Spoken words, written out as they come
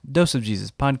Dose of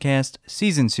Jesus Podcast,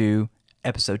 Season 2,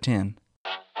 Episode 10.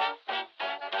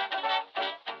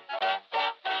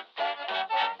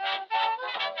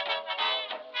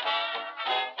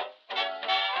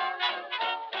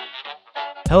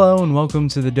 Hello and welcome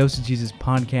to the Dose of Jesus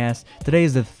Podcast. Today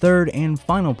is the third and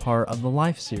final part of the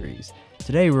Life series.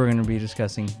 Today we're going to be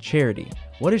discussing charity.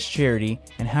 What is charity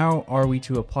and how are we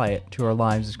to apply it to our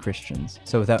lives as Christians?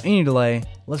 So without any delay,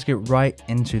 let's get right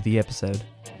into the episode.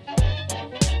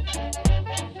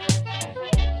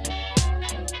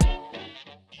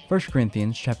 1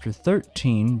 Corinthians chapter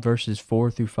 13, verses 4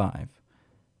 through 5.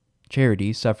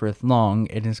 Charity suffereth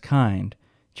long and is kind.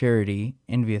 Charity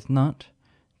envieth not.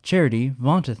 Charity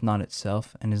vaunteth not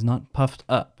itself, and is not puffed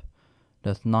up,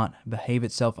 doth not behave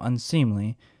itself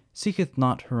unseemly, seeketh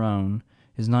not her own,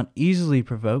 is not easily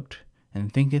provoked,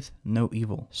 and thinketh no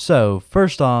evil. So,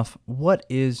 first off, what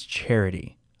is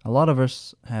charity? A lot of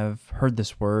us have heard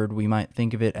this word. We might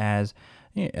think of it as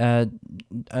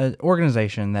an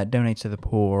organization that donates to the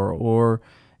poor, or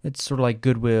it's sort of like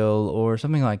Goodwill, or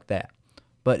something like that.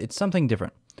 But it's something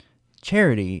different.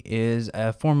 Charity is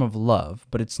a form of love,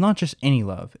 but it's not just any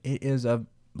love. It is a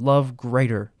love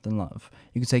greater than love.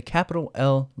 You could say capital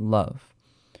L, love.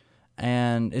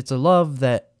 And it's a love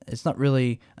that it's not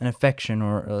really an affection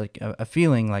or like a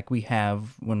feeling like we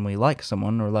have when we like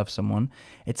someone or love someone.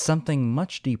 It's something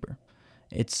much deeper.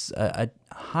 It's a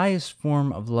highest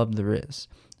form of love there is.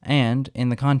 And in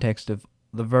the context of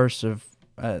the verse of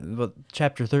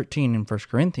chapter 13 in 1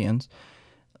 Corinthians,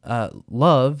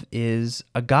 love is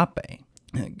agape.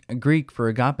 Greek for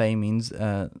agape means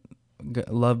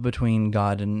love between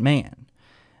God and man.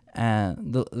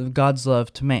 God's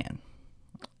love to man.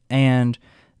 And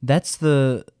that's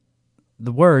the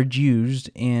word used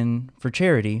for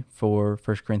charity for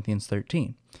 1 Corinthians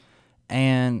 13.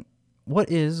 And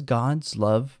what is God's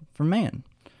love for man?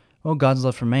 Well, God's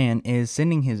love for man is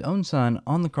sending his own son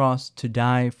on the cross to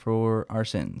die for our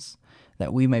sins,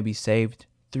 that we may be saved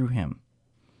through him.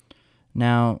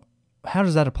 Now, how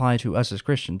does that apply to us as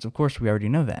Christians? Of course, we already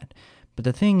know that. But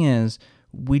the thing is,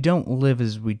 we don't live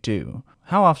as we do.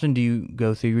 How often do you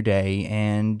go through your day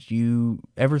and you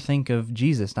ever think of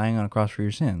Jesus dying on a cross for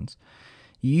your sins?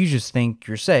 You just think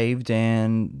you're saved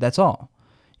and that's all.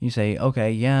 You say,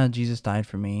 okay, yeah, Jesus died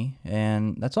for me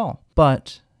and that's all.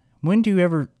 But when do you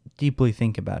ever deeply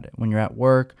think about it? When you're at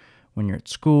work, when you're at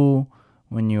school,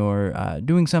 when you're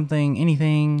doing something,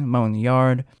 anything, mowing the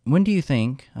yard, when do you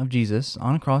think of Jesus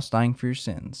on a cross dying for your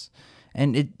sins?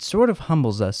 And it sort of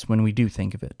humbles us when we do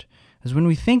think of it. Because when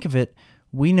we think of it,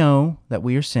 we know that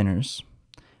we are sinners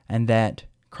and that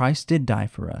Christ did die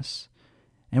for us.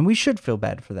 And we should feel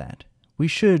bad for that. We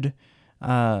should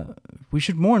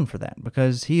mourn for that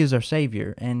because he is our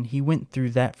Savior and he went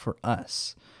through that for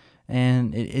us.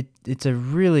 And it's a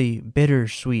really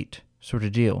bittersweet sort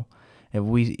of deal.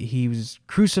 He was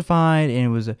crucified, and it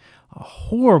was a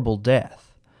horrible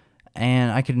death.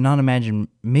 And I could not imagine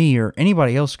me or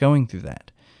anybody else going through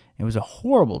that. It was a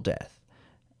horrible death.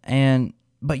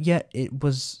 But yet it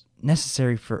was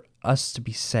necessary for us to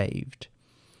be saved.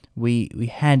 We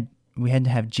had to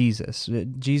have Jesus.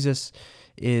 Jesus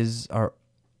is our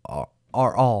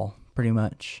all, pretty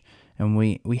much. And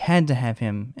we had to have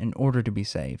him in order to be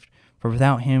saved. For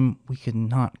without him, we could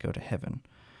not go to heaven.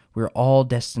 We're all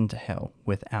destined to hell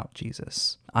without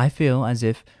Jesus. I feel as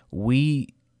if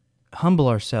we humble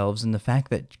ourselves in the fact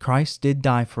that Christ did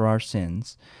die for our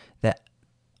sins, that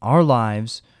our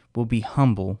lives will be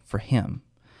humble for him,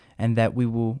 and that we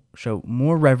will show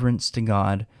more reverence to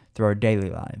God through our daily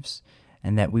lives,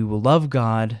 and that we will love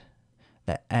God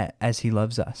as he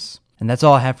loves us. And that's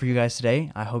all I have for you guys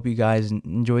today. I hope you guys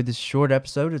enjoyed this short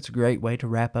episode. It's a great way to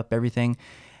wrap up everything.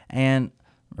 And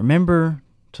remember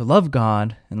to love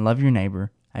God and love your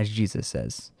neighbor, as Jesus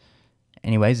says.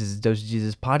 Anyways, this is Dose of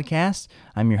Jesus Podcast.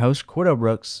 I'm your host, Cordell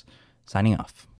Brooks, signing off.